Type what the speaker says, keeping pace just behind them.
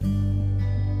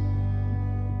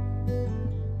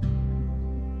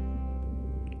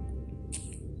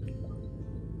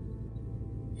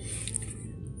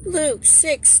Luke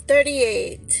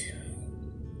 6:38.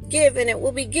 Give, and it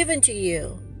will be given to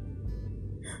you.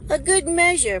 A good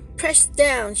measure, pressed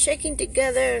down, shaking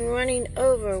together, and running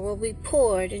over, will be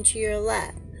poured into your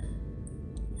lap.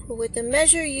 For with the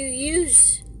measure you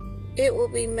use, it will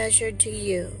be measured to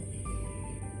you.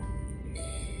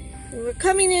 And we're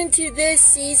coming into this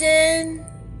season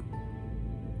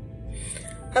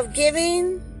of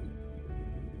giving.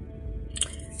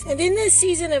 And in this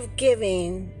season of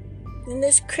giving, in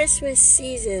this Christmas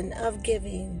season of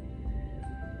giving,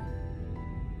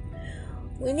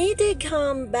 we need to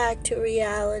come back to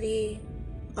reality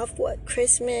of what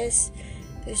Christmas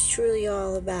is truly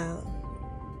all about.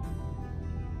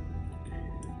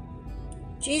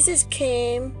 Jesus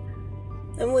came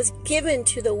and was given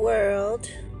to the world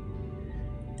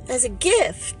as a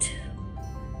gift.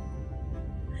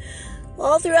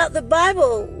 All throughout the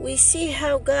Bible, we see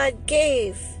how God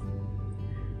gave.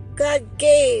 God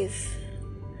gave.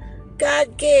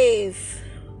 God gave.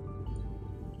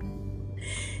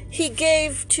 He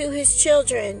gave to his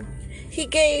children. He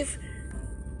gave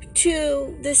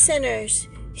to the sinners.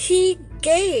 He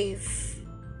gave.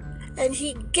 And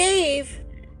he gave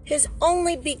his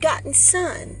only begotten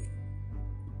Son.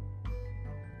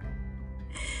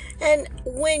 And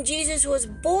when Jesus was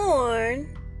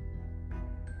born,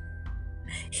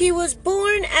 he was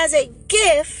born as a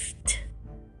gift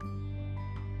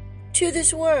to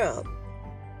this world.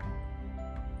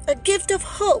 A gift of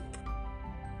hope.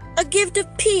 A gift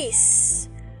of peace.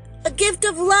 A gift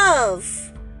of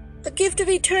love. A gift of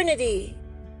eternity.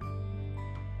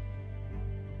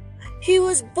 He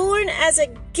was born as a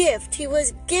gift. He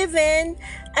was given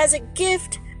as a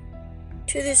gift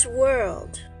to this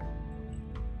world.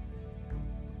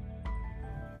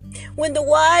 When the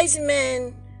wise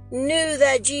men knew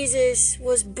that Jesus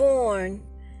was born,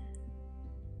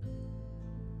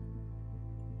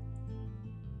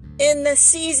 in the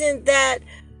season that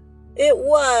it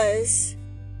was,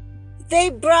 they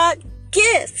brought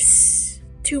gifts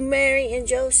to Mary and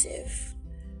Joseph.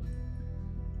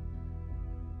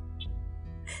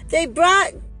 They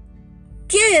brought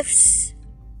gifts,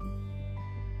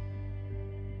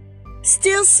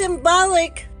 still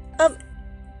symbolic of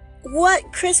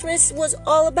what Christmas was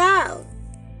all about.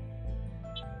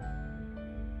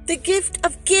 The gift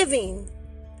of giving.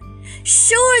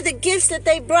 Sure, the gifts that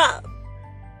they brought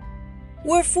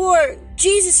were for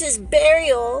Jesus'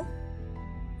 burial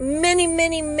many,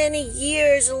 many, many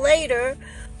years later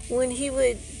when he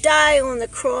would die on the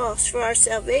cross for our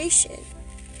salvation.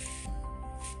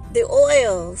 The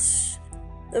oils,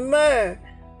 the myrrh,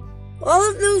 all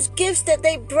of those gifts that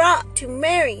they brought to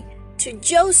Mary, to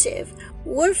Joseph,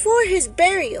 were for his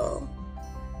burial.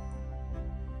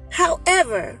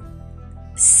 However,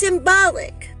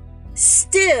 symbolic,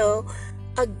 still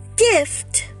a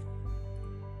gift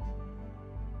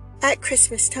at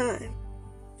Christmas time.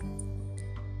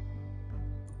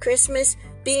 Christmas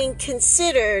being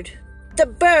considered the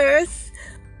birth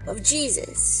of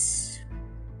Jesus.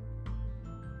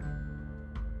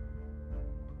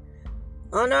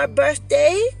 On our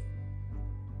birthday,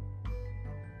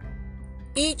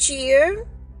 each year,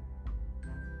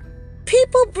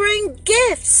 people bring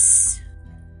gifts.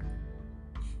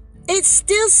 It's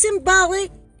still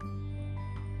symbolic.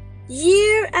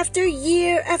 Year after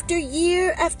year after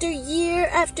year after year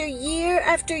after year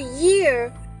after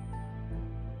year,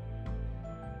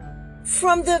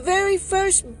 from the very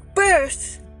first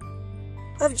birth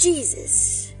of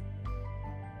Jesus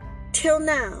till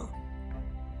now,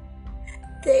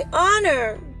 they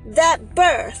honor that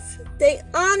birth. They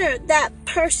honor that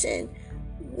person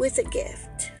with a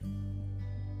gift.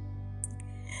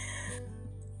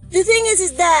 The thing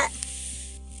is that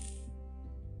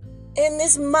in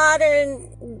this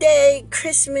modern day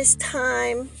Christmas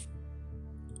time,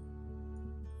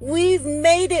 we've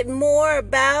made it more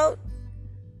about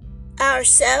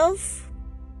ourselves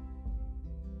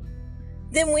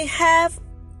than we have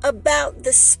about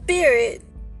the spirit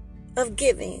of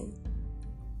giving.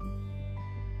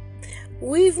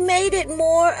 We've made it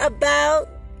more about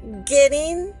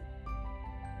getting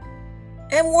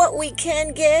and what we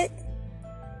can get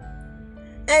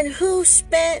and who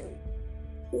spent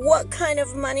what kind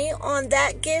of money on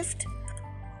that gift,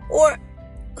 or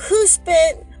who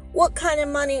spent what kind of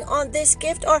money on this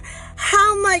gift, or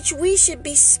how much we should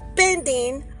be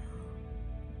spending.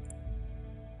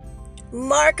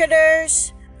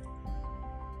 Marketers,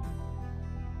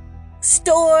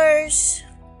 stores,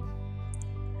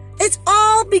 it's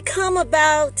all become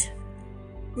about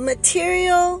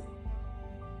material,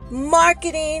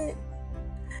 marketing,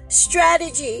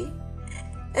 strategy.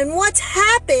 And what's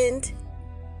happened,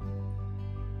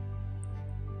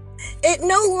 it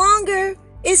no longer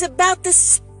is about the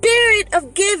spirit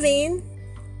of giving,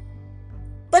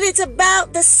 but it's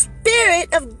about the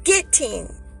spirit of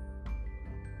getting.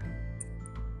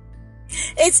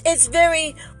 It's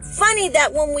very funny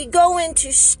that when we go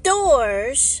into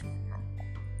stores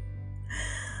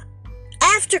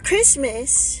after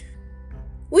Christmas,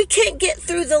 we can't get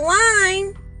through the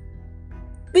line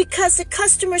because the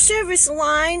customer service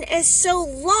line is so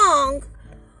long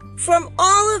from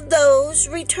all of those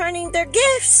returning their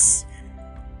gifts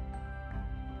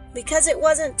because it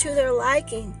wasn't to their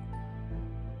liking.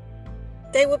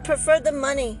 They would prefer the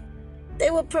money.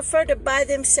 They would prefer to buy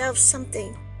themselves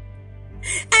something.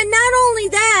 And not only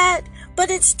that, but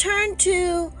it's turned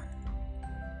to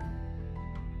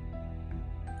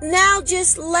now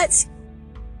just let's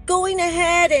going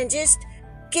ahead and just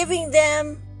giving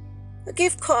them a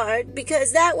gift card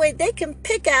because that way they can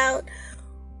pick out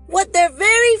what their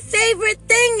very favorite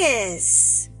thing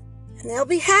is and they'll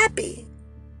be happy.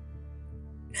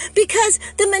 Because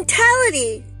the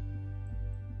mentality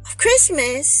of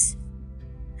Christmas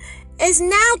is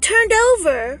now turned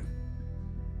over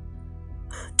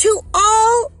to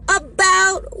all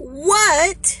about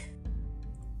what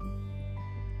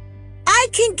I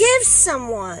can give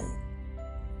someone.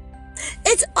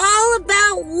 It's all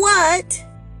about what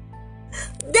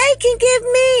they can give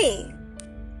me.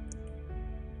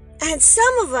 And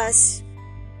some of us,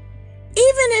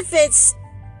 even if it's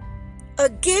a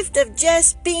gift of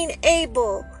just being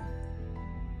able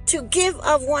to give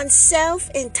of oneself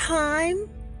in time,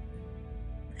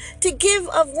 to give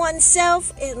of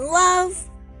oneself in love,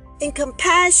 in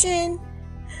compassion.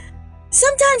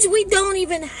 Sometimes we don't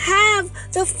even have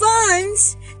the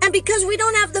funds, and because we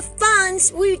don't have the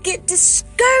funds, we get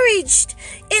discouraged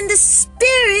in the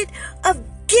spirit of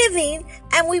giving,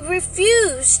 and we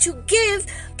refuse to give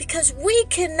because we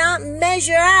cannot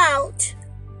measure out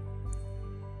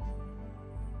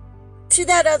to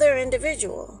that other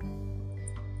individual.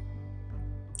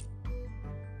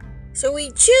 So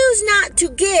we choose not to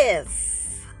give.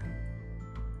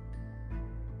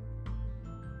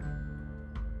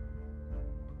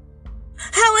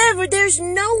 However, there's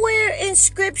nowhere in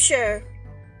Scripture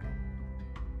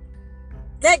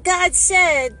that God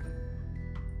said,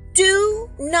 do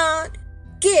not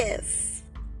give.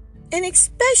 And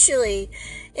especially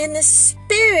in the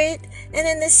spirit and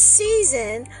in the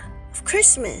season of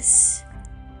Christmas,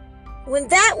 when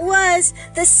that was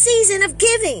the season of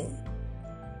giving.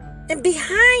 And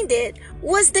behind it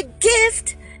was the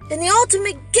gift and the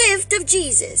ultimate gift of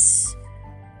Jesus.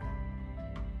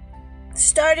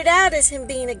 Started out as him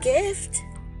being a gift.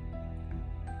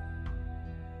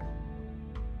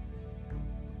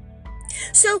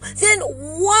 So then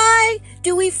why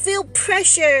do we feel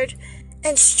pressured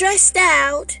and stressed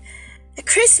out at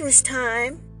Christmas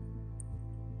time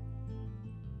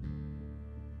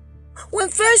when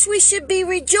first we should be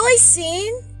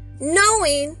rejoicing,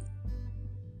 knowing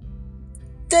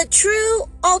the true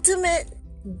ultimate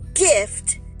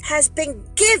gift has been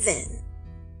given?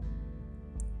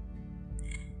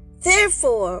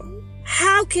 Therefore,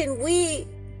 how can we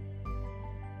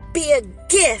be a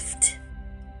gift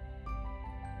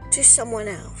to someone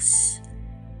else?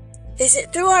 Is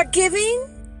it through our giving?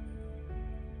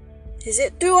 Is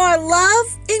it through our love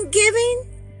in giving?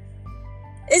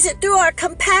 Is it through our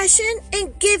compassion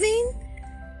in giving?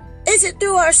 Is it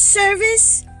through our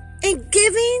service in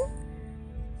giving?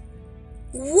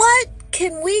 What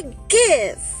can we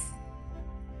give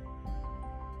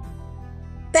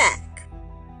back?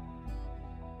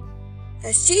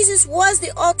 As Jesus was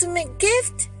the ultimate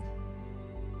gift,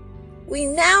 we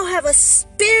now have a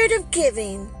spirit of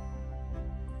giving.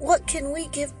 What can we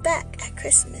give back at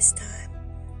Christmas time?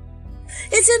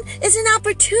 It's an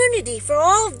opportunity for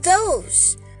all of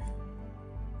those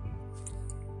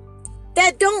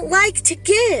that don't like to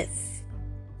give.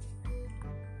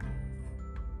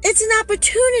 It's an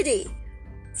opportunity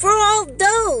for all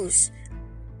those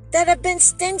that have been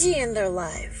stingy in their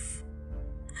life.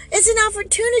 It's an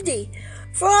opportunity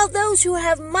for all those who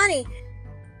have money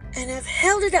and have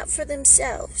held it up for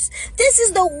themselves. This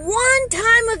is the one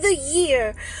time of the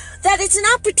year that it's an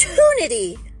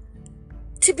opportunity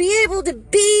to be able to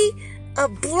be a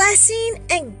blessing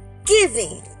and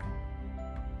giving.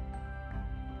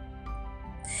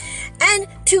 And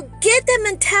to get the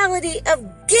mentality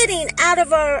of getting out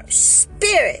of our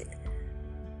spirit.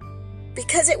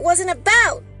 Because it wasn't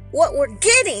about what we're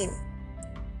getting,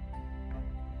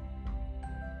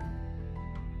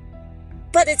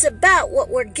 but it's about what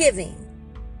we're giving.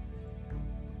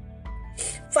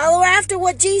 Follow after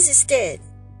what Jesus did.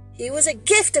 He was a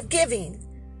gift of giving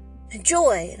and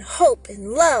joy and hope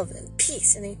and love and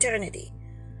peace and eternity.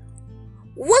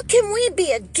 What can we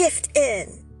be a gift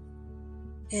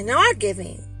in our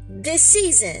giving this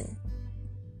season?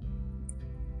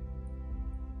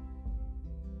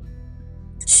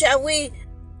 Shall we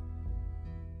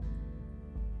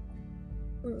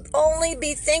only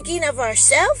be thinking of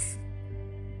ourselves?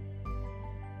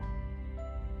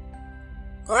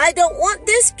 Well, I don't want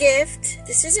this gift.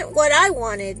 This isn't what I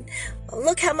wanted. Well,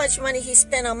 look how much money he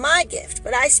spent on my gift,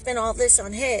 but I spent all this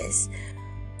on his.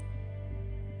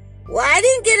 Well, I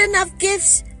didn't get enough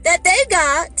gifts that they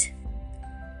got.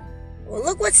 Well,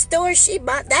 look what store she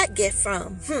bought that gift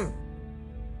from.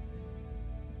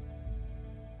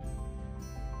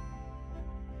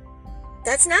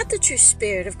 That's not the true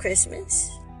spirit of Christmas.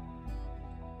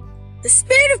 The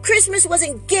spirit of Christmas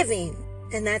wasn't giving,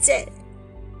 and that's it.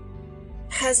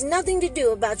 Has nothing to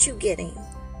do about you getting.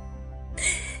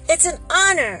 It's an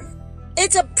honor.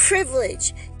 It's a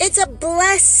privilege. It's a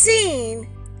blessing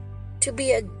to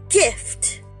be a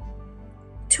gift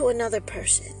to another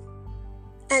person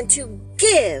and to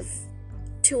give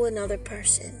to another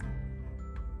person.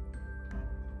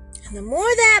 And the more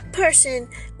that person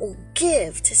will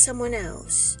give to someone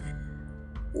else,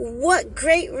 what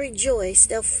great rejoice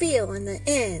they'll feel in the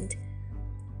end.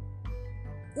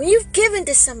 When you've given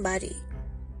to somebody,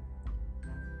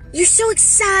 you're so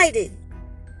excited.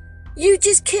 You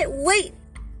just can't wait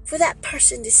for that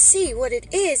person to see what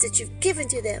it is that you've given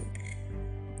to them.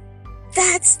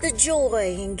 That's the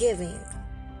joy in giving.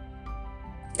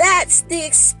 That's the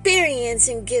experience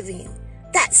in giving.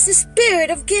 That's the spirit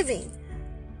of giving.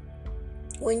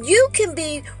 When you can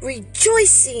be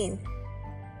rejoicing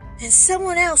in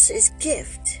someone else's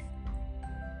gift,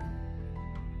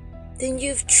 then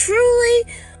you've truly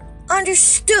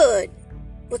understood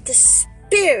what the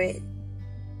spirit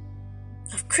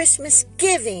of Christmas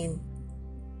giving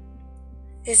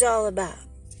is all about.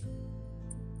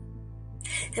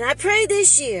 And I pray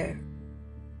this year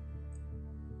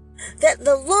that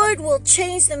the Lord will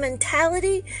change the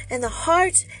mentality and the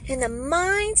hearts and the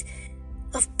minds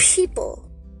of people,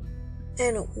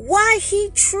 and why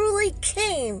he truly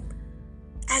came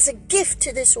as a gift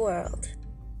to this world.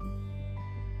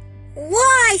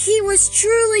 Why he was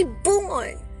truly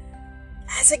born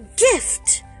as a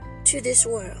gift to this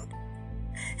world.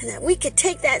 And that we could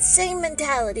take that same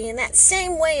mentality and that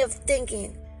same way of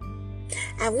thinking,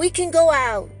 and we can go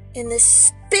out in the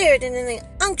spirit and in the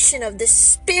unction of the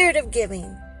spirit of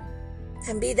giving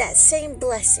and be that same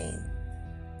blessing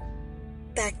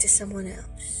back to someone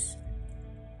else.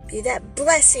 Be that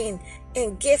blessing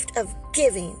and gift of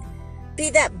giving. Be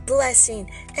that blessing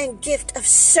and gift of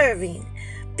serving.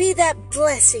 Be that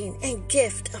blessing and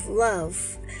gift of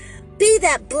love. Be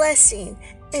that blessing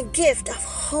and gift of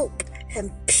hope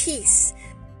and peace.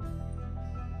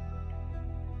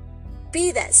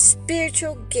 Be that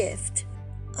spiritual gift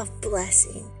of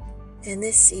blessing in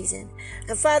this season.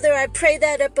 And Father, I pray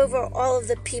that up over all of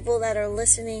the people that are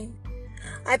listening.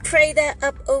 I pray that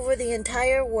up over the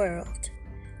entire world,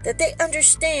 that they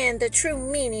understand the true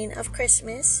meaning of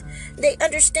Christmas. They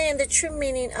understand the true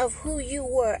meaning of who you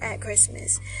were at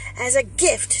Christmas as a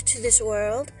gift to this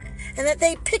world, and that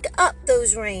they pick up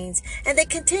those reins and they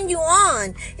continue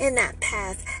on in that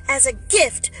path as a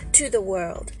gift to the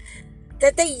world.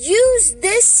 That they use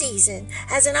this season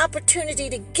as an opportunity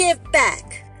to give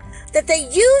back. That they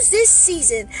use this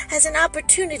season as an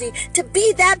opportunity to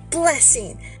be that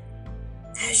blessing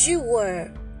as you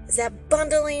were, as that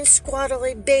bundling,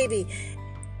 squaddling baby,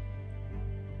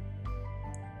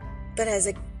 but as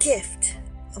a gift,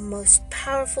 a most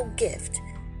powerful gift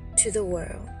to the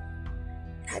world.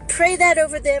 I pray that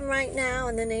over them right now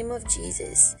in the name of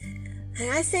Jesus. And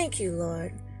I thank you,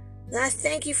 Lord. And I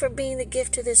thank you for being the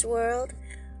gift to this world.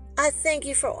 I thank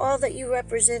you for all that you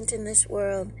represent in this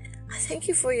world. I thank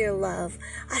you for your love.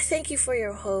 I thank you for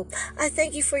your hope. I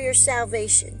thank you for your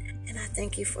salvation. And I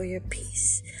thank you for your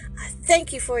peace. I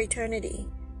thank you for eternity.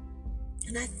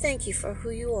 And I thank you for who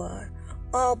you are,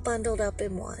 all bundled up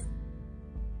in one.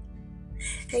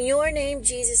 In your name,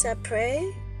 Jesus, I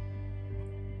pray.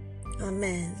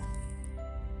 Amen.